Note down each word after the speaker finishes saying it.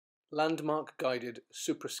Landmark-guided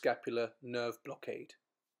suprascapular nerve blockade.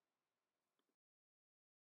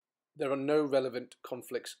 There are no relevant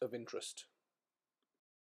conflicts of interest.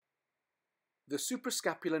 The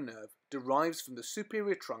suprascapular nerve derives from the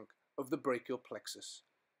superior trunk of the brachial plexus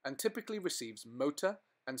and typically receives motor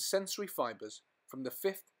and sensory fibers from the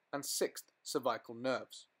fifth and sixth cervical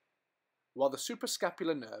nerves, while the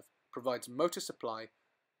suprascapular nerve provides motor supply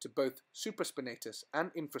to both supraspinatus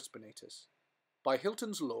and infraspinatus. By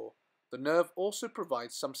Hilton's law, the nerve also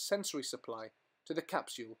provides some sensory supply to the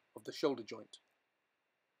capsule of the shoulder joint.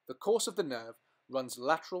 The course of the nerve runs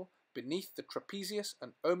lateral beneath the trapezius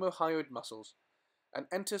and omohyoid muscles and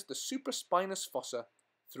enters the supraspinous fossa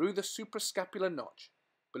through the suprascapular notch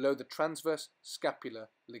below the transverse scapular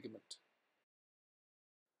ligament.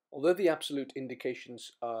 Although the absolute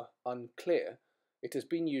indications are unclear, it has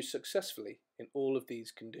been used successfully in all of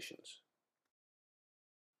these conditions.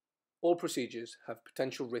 All procedures have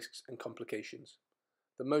potential risks and complications.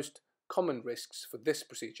 The most common risks for this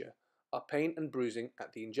procedure are pain and bruising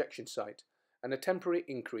at the injection site and a temporary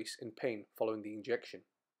increase in pain following the injection.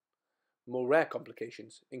 More rare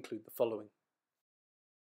complications include the following.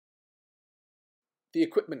 The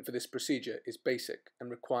equipment for this procedure is basic and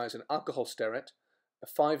requires an alcohol sterette, a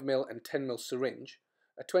 5mm and 10mm syringe,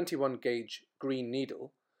 a 21-gauge green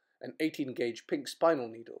needle, an 18-gauge pink spinal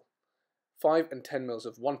needle, 5 and 10 mL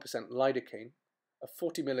of 1% lidocaine, a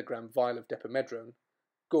 40mg vial of depomedrone,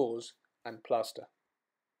 gauze, and plaster.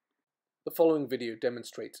 The following video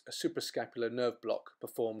demonstrates a suprascapular nerve block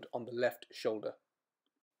performed on the left shoulder.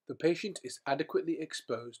 The patient is adequately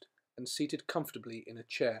exposed and seated comfortably in a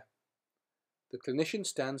chair. The clinician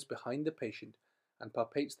stands behind the patient and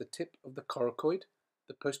palpates the tip of the coracoid,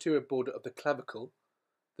 the posterior border of the clavicle,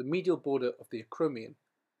 the medial border of the acromion,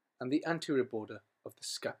 and the anterior border of the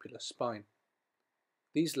scapular spine.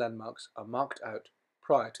 These landmarks are marked out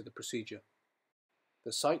prior to the procedure.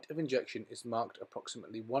 The site of injection is marked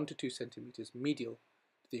approximately 1 to 2 cm medial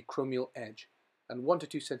to the acromial edge and 1 to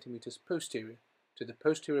 2 cm posterior to the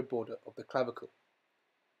posterior border of the clavicle.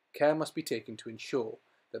 Care must be taken to ensure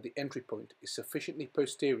that the entry point is sufficiently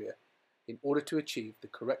posterior in order to achieve the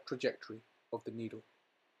correct trajectory of the needle.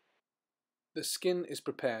 The skin is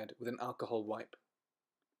prepared with an alcohol wipe.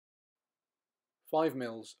 5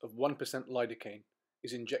 mL of 1% lidocaine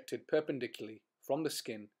is injected perpendicularly from the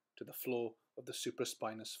skin to the floor of the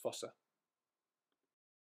supraspinous fossa.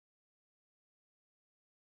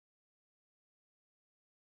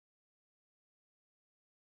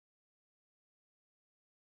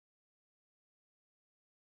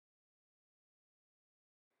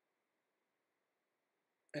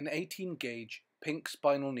 An 18-gauge pink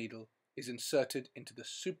spinal needle is inserted into the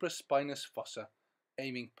supraspinous fossa,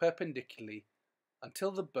 aiming perpendicularly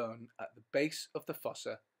until the bone at the base of the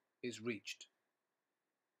fossa is reached.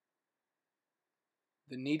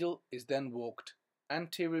 The needle is then walked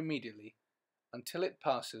anteromedially until it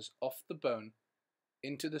passes off the bone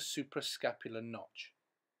into the suprascapular notch.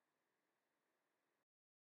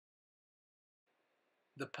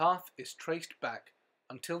 The path is traced back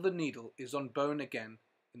until the needle is on bone again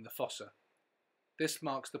in the fossa. This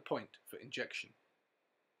marks the point for injection.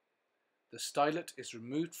 The stylet is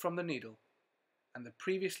removed from the needle and the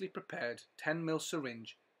previously prepared 10 mL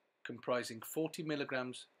syringe comprising 40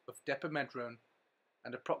 mg of depomedrone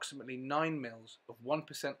and approximately 9 mL of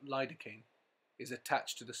 1% lidocaine is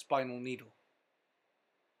attached to the spinal needle.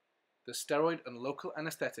 The steroid and local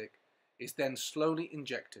anesthetic is then slowly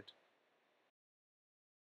injected.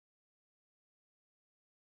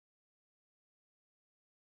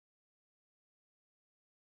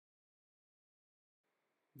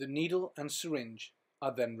 The needle and syringe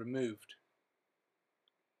are then removed.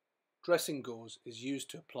 Dressing gauze is used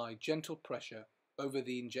to apply gentle pressure over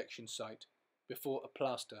the injection site before a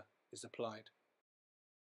plaster is applied.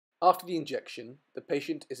 After the injection, the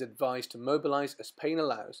patient is advised to mobilize as pain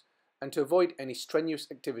allows and to avoid any strenuous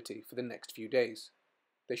activity for the next few days.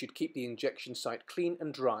 They should keep the injection site clean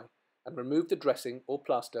and dry and remove the dressing or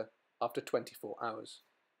plaster after 24 hours.